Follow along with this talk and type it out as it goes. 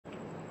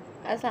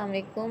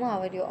Assalamualaikum. How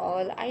are you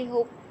all? I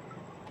hope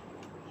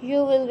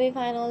you will be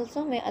fine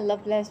also. May Allah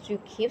bless you.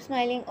 Keep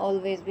smiling.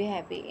 Always be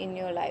happy in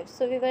your life.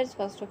 So, viewers,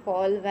 first of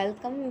all,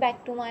 welcome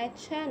back to my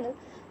channel.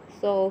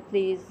 So,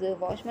 please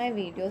watch my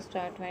video.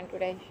 Start when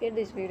today I share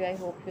this video. I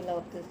hope you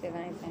love this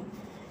design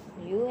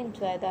and you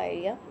enjoy the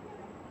idea.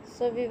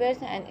 So, viewers,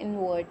 an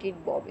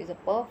inverted bob is a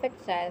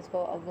perfect style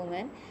for a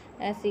woman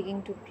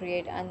seeking to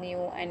create a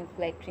new and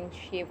flattering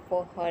shape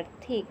for her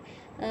thick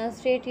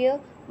straight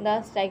hair.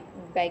 The side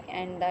back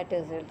and the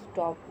desert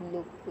top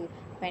look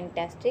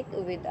fantastic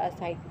with a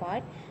side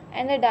part,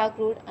 and the dark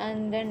root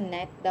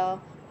underneath the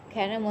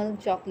caramel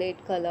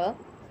chocolate color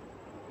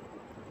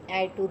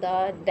add to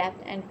the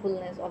depth and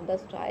fullness of the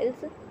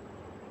styles.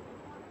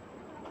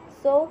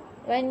 So,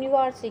 when you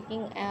are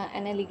seeking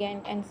an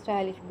elegant and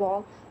stylish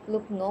bob,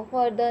 look no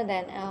further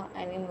than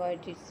an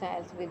inverted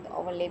styles with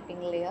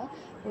overlapping layer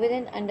with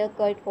an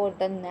undercut for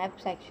the nap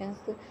sections.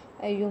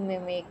 You may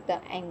make the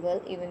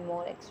angle even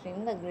more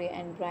extreme. The gray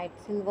and bright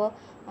silver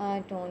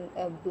tone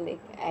black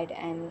add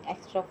an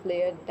extra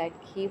flair that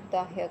keep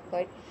the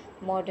haircut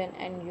modern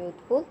and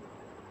youthful.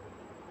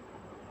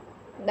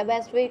 The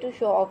best way to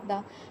show off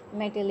the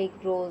metallic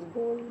rose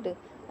gold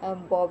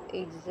bob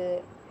is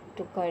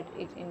to cut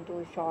it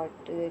into short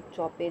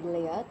chopped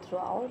layer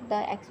throughout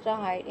the extra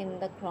height in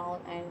the crown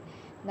and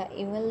the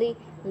evenly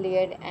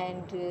layered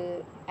and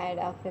add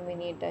a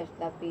feminine touch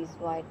the piece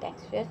white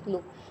textures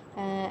look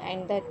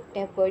and the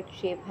tapered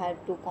shape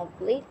help to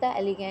complete the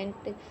elegant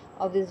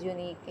of these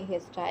unique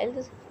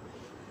hairstyles.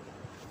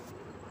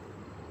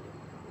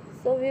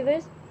 So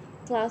viewers,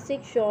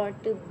 classic short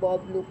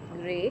bob look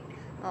great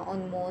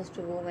on most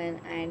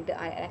women and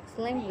are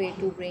excellent way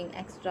to bring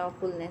extra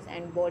fullness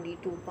and body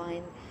to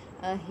fine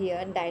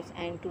hair that's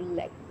and to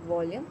leg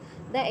volume.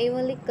 The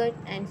evenly cut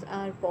ends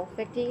are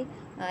perfectly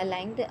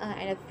aligned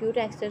and a few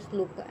textures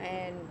look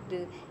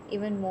and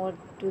even more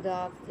to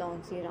the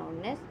flouncy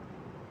roundness.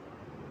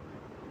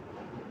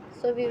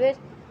 So viewers,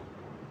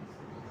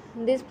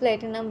 this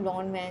platinum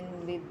blonde man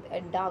with a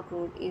dark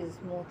root is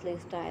smoothly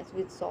styled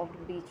with soft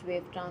beach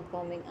wave,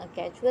 transforming a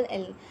casual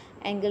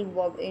angled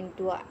bob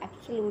into a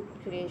absolute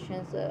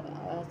creations.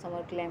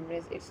 Summer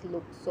glamorous. Its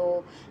look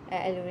so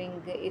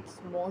alluring. It's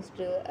most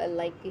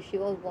like she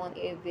was born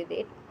with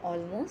it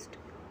almost.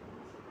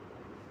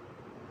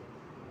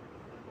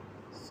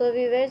 So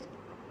viewers,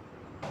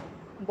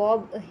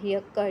 bob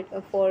haircut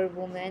for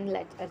women.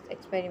 Let us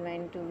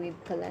experiment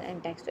with color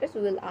and textures.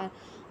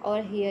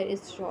 Our hair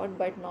is short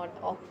but not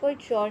awkward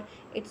short.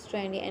 It's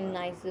trendy and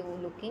nice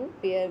looking.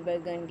 Pear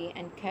burgundy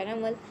and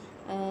caramel,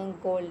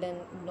 golden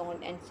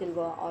blonde and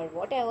silver, or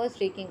whatever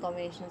striking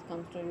combinations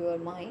comes to your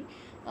mind.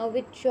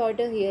 With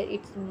shorter hair,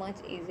 it's much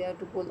easier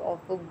to pull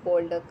off a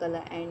bolder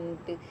color, and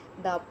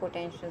the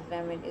potential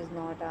remedy is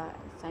not a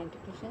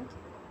scientific.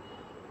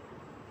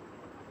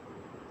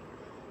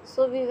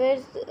 So we wear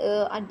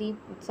a deep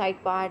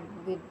side part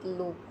with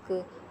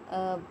look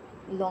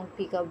long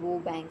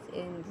peekaboo bangs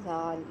in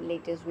the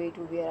latest way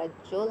to wear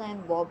a jewel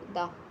and bob.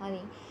 The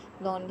honey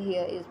blonde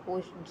hair is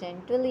pushed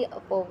gently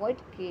forward,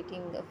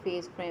 creating a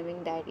face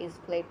framing that is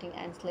flatting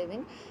and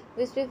sliving.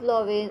 Wispy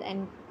flowers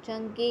and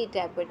chunky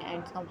tapered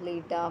ends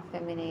complete the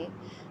feminine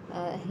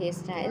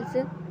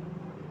hairstyles.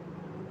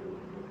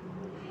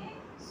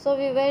 So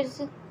we wear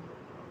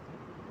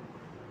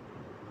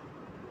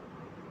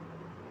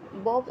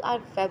bobs are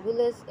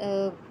fabulous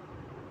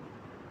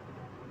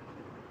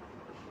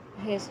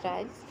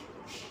hairstyles.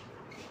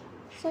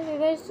 So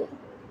viewers,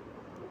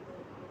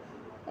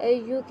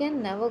 you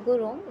can never go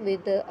wrong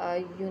with the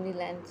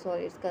unilane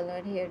solid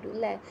colored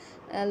hairdo.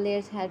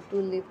 Layers had to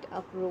lift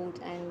up roots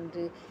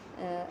and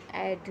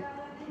add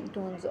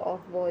tones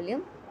of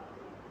volume.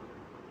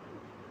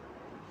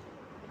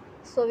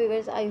 So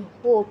viewers, I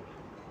hope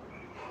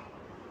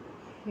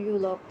you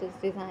love this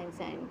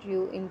designs and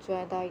you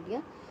enjoy the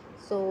idea.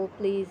 So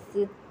please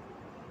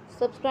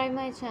subscribe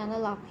my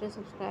channel. After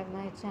subscribe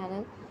my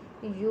channel,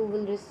 you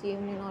will receive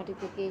new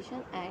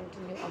notification and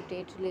new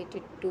updates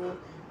related to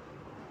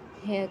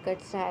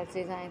haircut styles,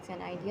 designs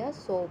and ideas.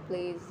 So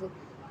please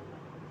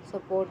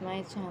support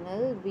my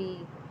channel,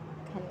 be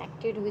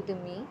connected with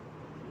me.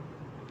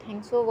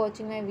 Thanks for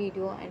watching my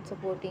video and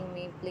supporting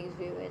me. Please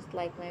viewers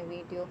like my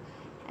video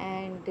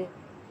and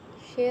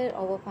share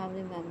our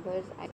family members.